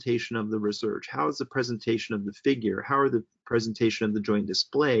presentation of the research? How is the presentation of the figure? How are the presentation of the joint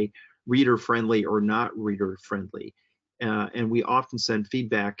display reader friendly or not reader friendly? And we often send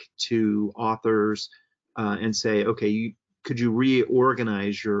feedback to authors and say, okay, could you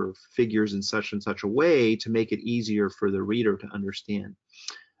reorganize your figures in such and such a way to make it easier for the reader to understand?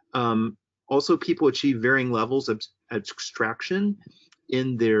 Also, people achieve varying levels of abstraction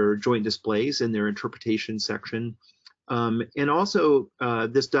in their joint displays, in their interpretation section. And also,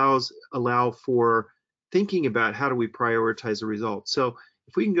 this does allow for thinking about how do we prioritize the results. So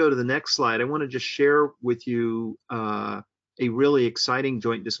if we can go to the next slide, I want to just share with you a really exciting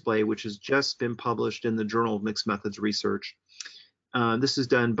joint display, which has just been published in the Journal of Mixed Methods Research. This is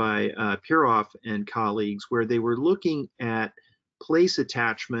done by Piroff and colleagues, where they were looking at place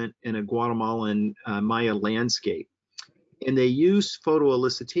attachment in a Guatemalan Maya landscape. And they used photo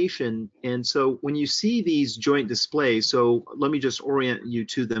elicitation. And so when you see these joint displays, so let me just orient you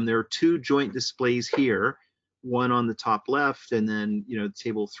to them. There are two joint displays here, one on the top left, and then, you know,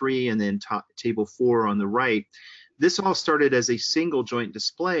 table 3, and then table 4 on the right. This all started as a single joint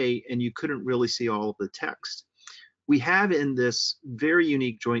display, and you couldn't really see all of the text. We have in this very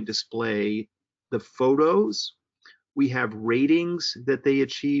unique joint display the photos. We have ratings that they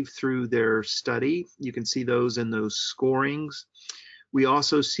achieve through their study. You can see those in those scorings. We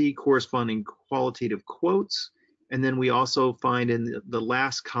also see corresponding qualitative quotes. And then we also find in the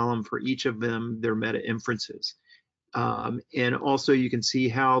last column for each of them their meta inferences. And also you can see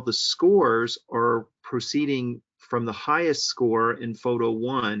how the scores are proceeding from the highest score in photo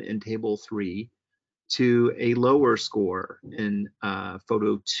 1 in table 3 to a lower score in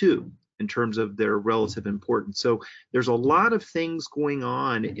photo 2 in terms of their relative importance. So there's a lot of things going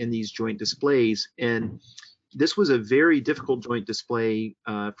on in these joint displays, and this was a very difficult joint display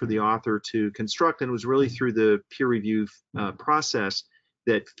for the author to construct, and it was really through the peer review process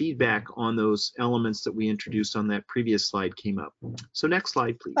that feedback on those elements that we introduced on that previous slide came up. So next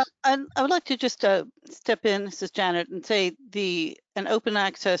slide, please. And I would like to just step in, this is Janet, and say an open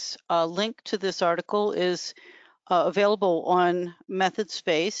access link to this article is available on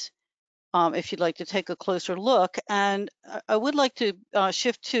MethodSpace if you'd like to take a closer look. And I would like to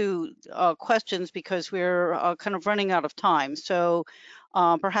shift to questions because we're kind of running out of time. So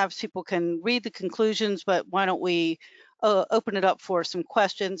perhaps people can read the conclusions, but why don't we open it up for some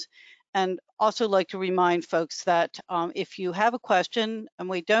questions? And also like to remind folks that if you have a question and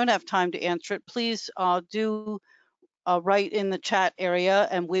we don't have time to answer it, please do write in the chat area,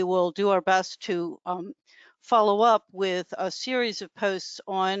 and we will do our best to follow up with a series of posts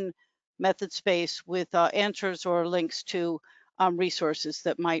on MethodSpace with answers or links to resources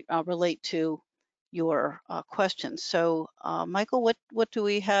that might relate to your questions. So Michael, what do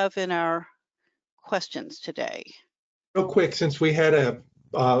we have in our questions today? Real quick, since we had a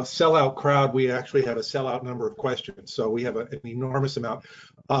sellout crowd, we actually have a sellout number of questions. So we have an enormous amount.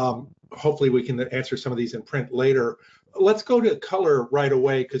 Hopefully we can answer some of these in print later. Let's go to color right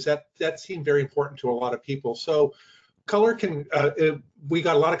away, because that seemed very important to a lot of people. So color can, we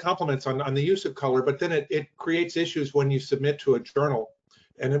got a lot of compliments on the use of color, but then it creates issues when you submit to a journal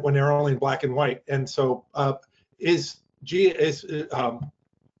and when they're only in black and white. And so is JDA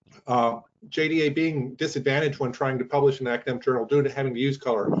being disadvantaged when trying to publish an academic journal due to having to use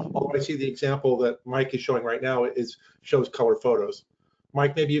color? Although I see the example that Mike is showing right now shows color photos.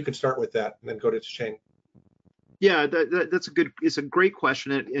 Mike, maybe you can start with that and then go to Tashane. Yeah, it's a great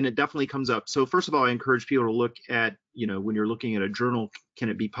question, and it definitely comes up. So first of all, I encourage people to look at, when you're looking at a journal, can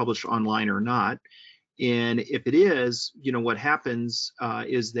it be published online or not? And if it is, what happens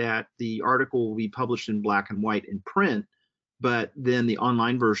is that the article will be published in black and white in print, but then the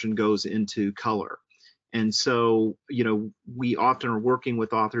online version goes into color. And so, we often are working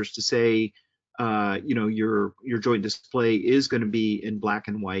with authors to say, your joint display is going to be in black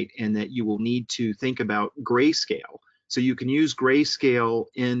and white, and that you will need to think about grayscale. So you can use grayscale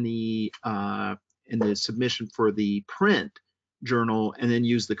in the submission for the print journal, and then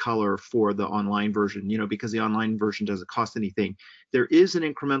use the color for the online version, because the online version doesn't cost anything. There is an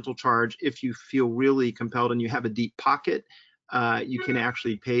incremental charge if you feel really compelled and you have a deep pocket. You can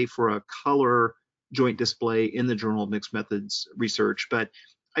actually pay for a color joint display in the Journal of Mixed Methods Research, but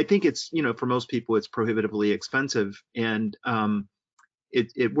I think it's, for most people, it's prohibitively expensive, and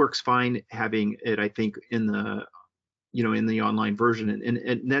it works fine having it, I think, in the in the online version,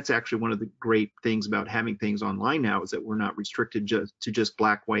 and that's actually one of the great things about having things online now, is that we're not restricted to just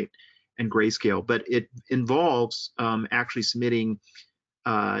black, white, and grayscale, but it involves actually submitting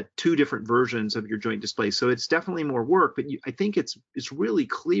 2 different versions of your joint display. So it's definitely more work, but I think it's really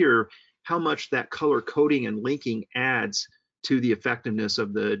clear how much that color coding and linking adds to the effectiveness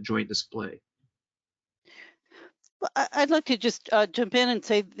of the joint display. Well, I'd like to just jump in and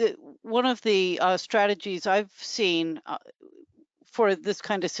say that one of the strategies I've seen for this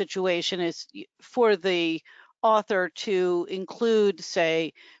kind of situation is for the author to include,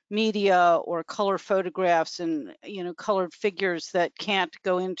 say, media or color photographs and colored figures that can't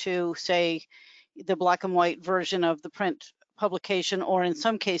go into, say, the black and white version of the print publication, or in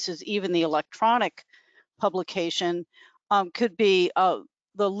some cases even the electronic publication. Could be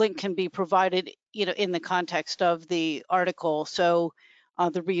the link can be provided in the context of the article, so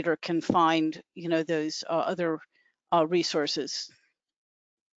the reader can find those other resources.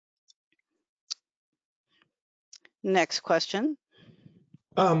 Next question.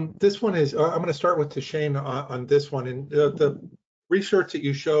 This one is, I'm going to start with Tashane on this one. And the research that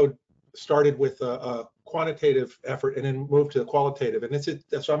you showed started with a quantitative effort and then moved to qualitative. And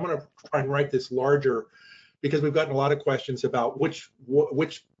so I'm going to try and write this larger, because we've gotten a lot of questions about which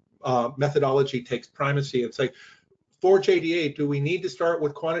methodology takes primacy. It's like, for JDA, do we need to start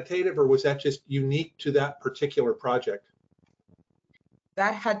with quantitative, or was that just unique to that particular project?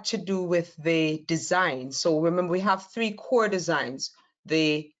 That had to do with the design. So remember, we have 3 core designs: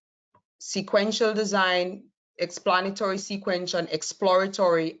 the sequential design, explanatory sequential,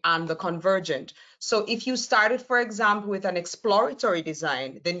 exploratory, and the convergent. So if you started, for example, with an exploratory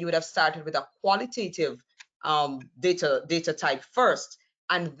design, then you would have started with a qualitative data type first,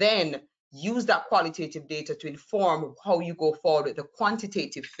 and then use that qualitative data to inform how you go forward with the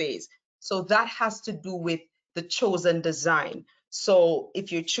quantitative phase. So that has to do with the chosen design. So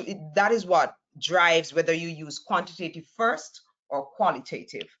if you that is what drives whether you use quantitative first or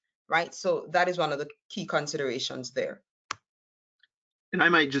qualitative, right? So that is one of the key considerations there. And I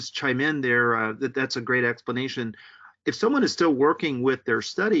might just chime in there, that's a great explanation. If someone is still working with their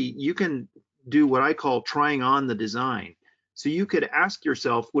study, you can do what I call trying on the design. So you could ask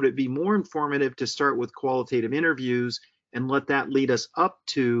yourself, would it be more informative to start with qualitative interviews and let that lead us up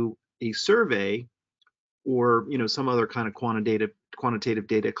to a survey, or some other kind of quantitative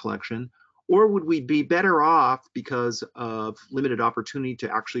data collection? Or would we be better off, because of limited opportunity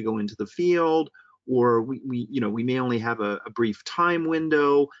to actually go into the field, or we may only have a brief time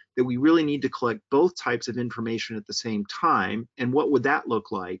window, that we really need to collect both types of information at the same time? And what would that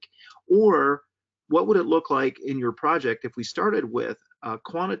look like? Or what would it look like in your project if we started with a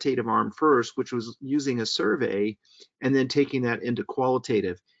quantitative arm first, which was using a survey, and then taking that into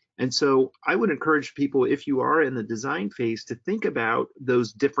qualitative? And so I would encourage people, if you are in the design phase, to think about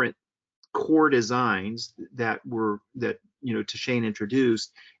those different core designs that Tashane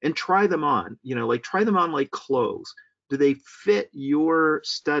introduced, and try them on, try them on like clothes. Do they fit your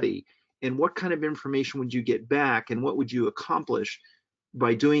study? And what kind of information would you get back? And what would you accomplish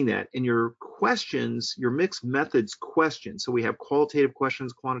by doing that? And your questions, your mixed methods questions, so we have qualitative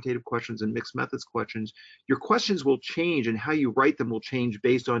questions, quantitative questions, and mixed methods questions. Your questions will change, and how you write them will change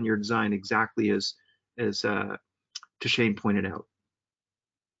based on your design, exactly as Tashane pointed out.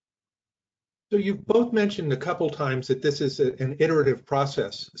 So you've both mentioned a couple times that this is an iterative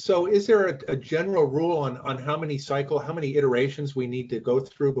process. So is there a general rule on how many iterations we need to go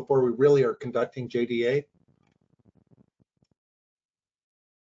through before we really are conducting JDA?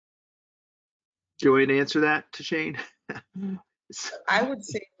 Do you want to answer that, Tashane? I would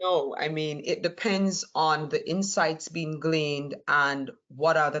say no. I mean, it depends on the insights being gleaned and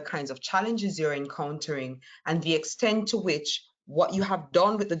what are the kinds of challenges you're encountering, and the extent to which what you have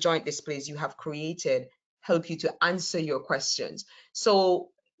done with the joint displays you have created help you to answer your questions. So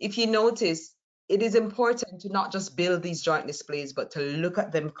if you notice, it is important to not just build these joint displays, but to look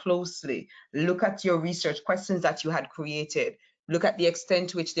at them closely, look at your research questions that you had created, look at the extent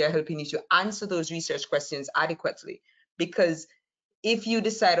to which they're helping you to answer those research questions adequately. Because if you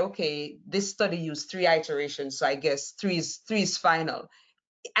decide, okay, this study used 3 iterations, so I guess three is final,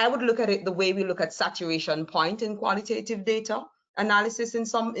 I would look at it the way we look at saturation point in qualitative data analysis in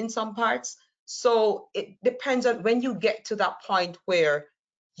some parts. So it depends on when you get to that point where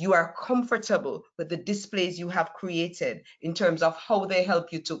you are comfortable with the displays you have created in terms of how they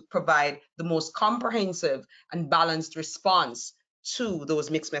help you to provide the most comprehensive and balanced response to those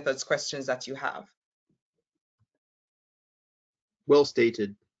mixed methods questions that you have. Well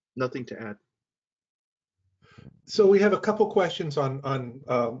stated. Nothing to add. So we have a couple questions on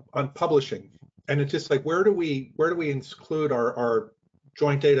publishing, and it's just like, where do we include our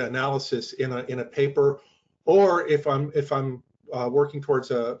joint data analysis in a paper, or if I'm working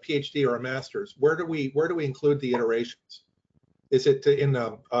towards a PhD or a master's, where do we include the iterations? Is it in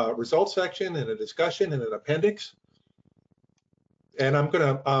the results section, in a discussion, in an appendix? And I'm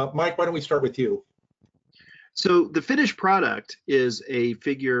gonna Mike, why don't we start with you? So the finished product is a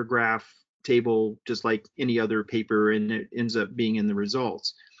figure graph table, just like any other paper, and it ends up being in the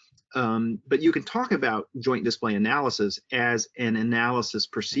results. But you can talk about joint display analysis as an analysis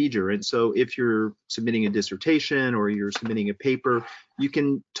procedure. And so if you're submitting a dissertation or you're submitting a paper, you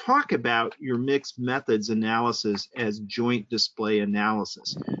can talk about your mixed methods analysis as joint display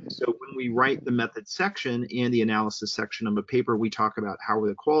analysis. So when we write the method section and the analysis section of a paper, we talk about how were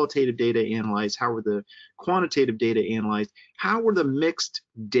the qualitative data analyzed, how were the quantitative data analyzed, how were the mixed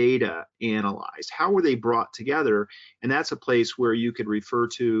data analyzed, how were they brought together. And that's a place where you could refer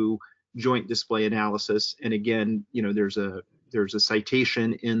to joint display analysis. And again, you know, there's a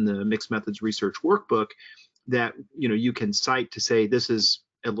citation in the Mixed Methods Research Workbook that, you know, you can cite to say this is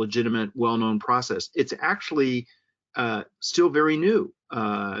a legitimate, well-known process. It's actually still very new,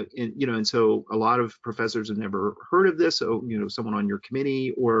 and so a lot of professors have never heard of this. So, you know, someone on your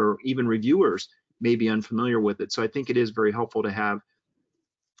committee or even reviewers may be unfamiliar with it. So I think it is very helpful to have,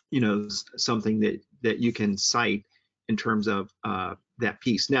 you know, something that you can cite in terms of that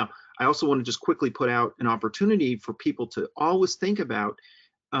piece. Now, I also want to just quickly put out an opportunity for people to always think about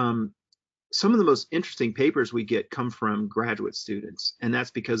some of the most interesting papers we get come from graduate students, and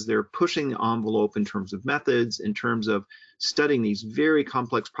that's because they're pushing the envelope in terms of methods, in terms of studying these very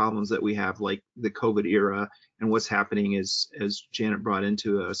complex problems that we have, like the COVID era and what's happening as Janet brought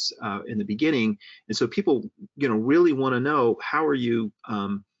into us in the beginning. And so people, you know, really want to know how are you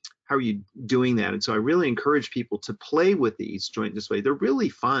doing that? And so I really encourage people to play with these joint display. They're really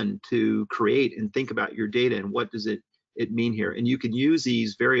fun to create and think about your data and what does it mean here. And you can use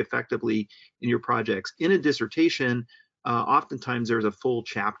these very effectively in your projects. In a dissertation, oftentimes there's a full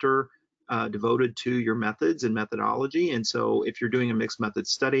chapter devoted to your methods and methodology. And so if you're doing a mixed method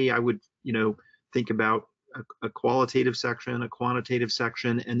study, I would, you know, think about a qualitative section, a quantitative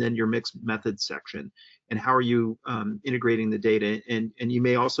section, and then your mixed methods section. And how are you integrating the data? And you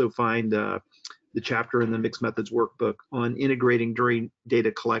may also find the chapter in the Mixed Methods Workbook on integrating during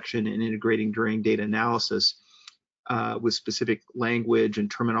data collection and integrating during data analysis with specific language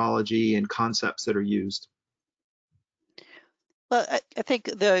and terminology and concepts that are used. Well, I think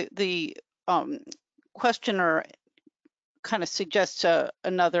the questioner kind of suggests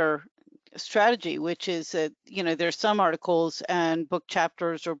another strategy, which is that, you know, there's some articles and book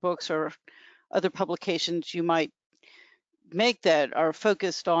chapters or books or other publications you might make that are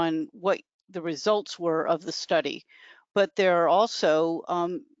focused on what the results were of the study, but there are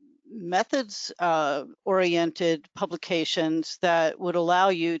also methods oriented publications that would allow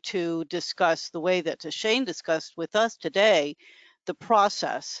you to discuss the way that Tashane discussed with us today, the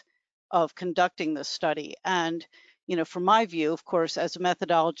process of conducting the study. And, you know, from my view, of course, as a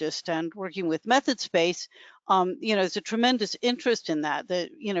methodologist and working with MethodSpace, you know, there's a tremendous interest in that,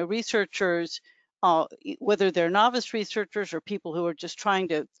 you know, researchers, whether they're novice researchers or people who are just trying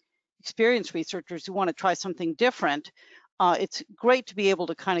to, experienced researchers who want to try something different, it's great to be able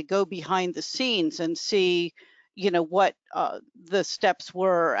to kind of go behind the scenes and see, you know, what the steps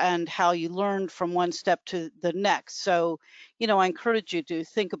were and how you learned from one step to the next. So, you know, I encourage you to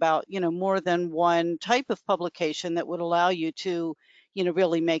think about, you know, more than one type of publication that would allow you to, you know,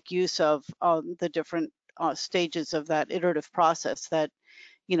 really make use of the different stages of that iterative process that,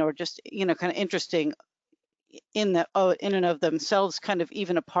 you know, are just, you know, kind of interesting in and of themselves, kind of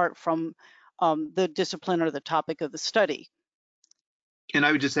even apart from the discipline or the topic of the study. And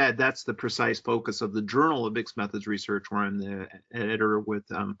I would just add, that's the precise focus of the Journal of Mixed Methods Research, where I'm the editor with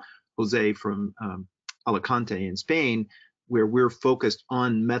Jose from Alicante in Spain. where we're focused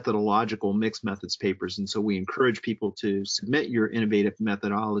on methodological mixed methods papers. And so we encourage people to submit your innovative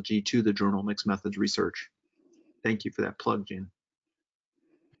methodology to the journal Mixed Methods Research. Thank you for that plug, Jan.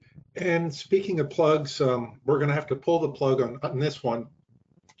 And speaking of plugs, we're going to have to pull the plug on this one.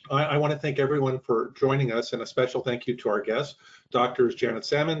 I want to thank everyone for joining us, and a special thank you to our guests, Drs. Janet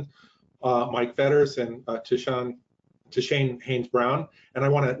Salmon, Mike Fetters, and Tashane Haynes Brown. And I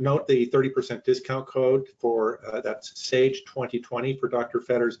want to note the 30% discount code for that's SAGE 2020 for Dr.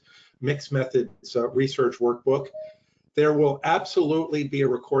 Fetters' Mixed Methods Research Workbook. There will absolutely be a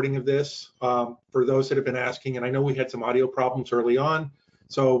recording of this for those that have been asking, and I know we had some audio problems early on,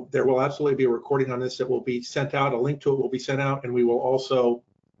 so there will absolutely be a recording on this that will be sent out. A link to it will be sent out, and we will also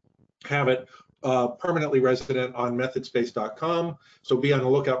have it permanently resident on MethodSpace.com. So be on the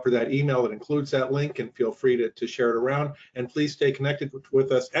lookout for that email that includes that link, and feel free to share it around. And please stay connected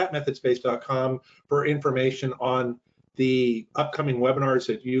with us at MethodSpace.com for information on the upcoming webinars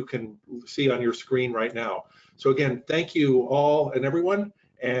that you can see on your screen right now. So again, thank you all and everyone,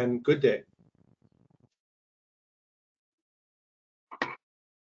 and good day.